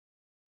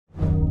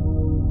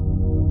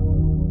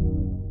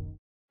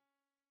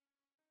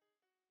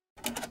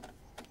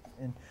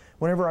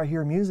whenever I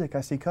hear music,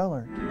 I see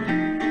color.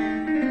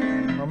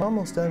 I'm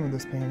almost done with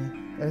this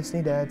painting. I just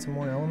need to add some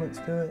more elements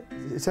to it.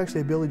 It's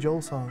actually a Billy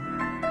Joel song.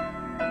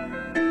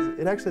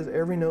 It actually has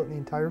every note in the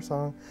entire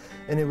song,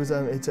 and it's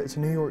a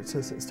New York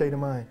state of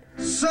mind.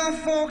 Some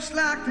folks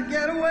like to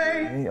get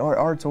away. I mean,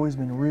 art's always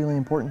been really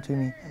important to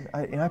me.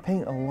 I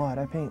paint a lot.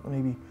 I paint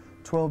maybe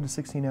 12 to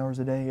 16 hours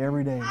a day,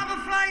 every day. I have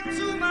a flight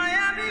to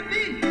Miami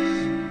Beach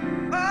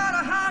or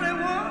to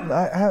Hollywood.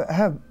 I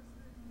have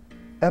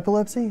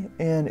epilepsy,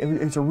 and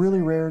it's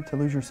really rare to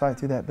lose your sight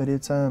through that, but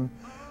it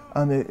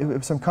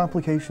was some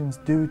complications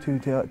due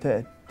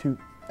to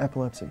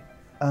epilepsy.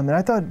 And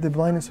I thought the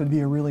blindness would be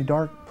a really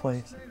dark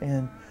place,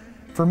 and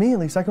for me at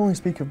least, I can only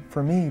speak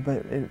for me,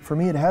 but for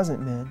me it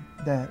hasn't been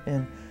that,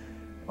 and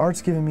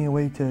art's given me a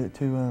way to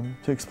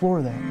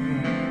explore that.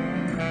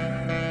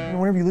 And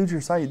whenever you lose your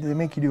sight, they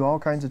make you do all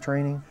kinds of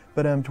training,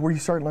 but to where you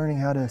start learning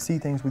how to see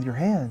things with your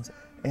hands.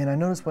 And I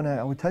noticed when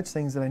I would touch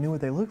things that I knew what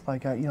they looked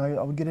like, I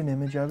would get an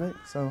image of it.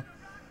 So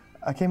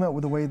I came up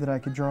with a way that I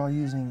could draw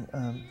using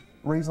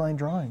raised line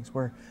drawings,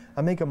 where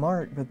I make a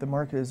mark, but the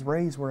mark is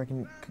raised where I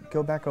can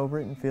go back over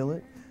it and feel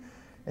it.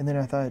 And then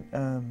I thought,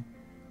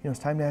 it's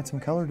time to add some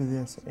color to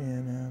this,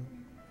 and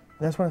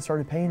that's when I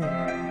started painting.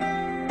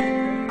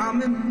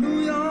 I'm in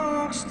New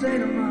York state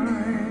of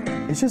mind.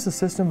 It's just a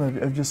system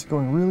of just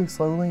going really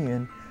slowly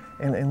and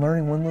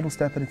learning one little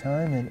step at a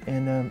time,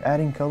 and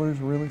adding colors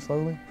really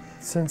slowly.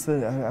 Since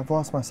I've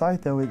lost my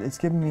sight, though, it's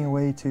given me a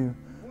way to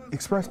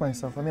express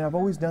myself. I mean, I've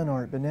always done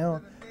art, but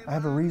now I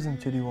have a reason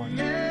to do art.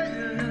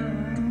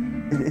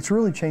 It's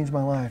really changed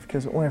my life,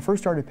 because when I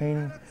first started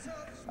painting,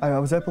 I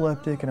was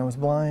epileptic and I was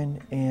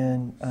blind,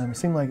 and it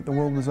seemed like the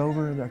world was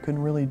over, that I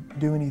couldn't really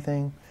do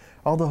anything.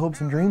 All the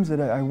hopes and dreams that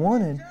I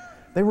wanted,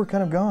 they were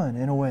kind of gone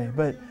in a way.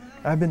 But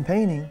I've been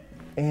painting,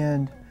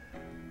 and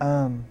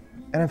I'm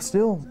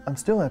still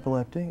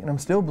epileptic, and I'm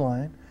still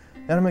blind,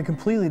 and I'm a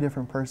completely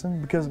different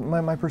person because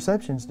my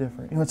perception's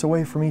different. It's a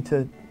way for me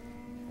to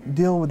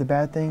deal with the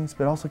bad things,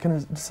 but also kind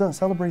of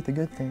celebrate the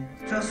good things.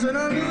 Just in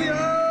a New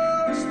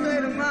York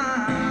state of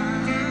mind.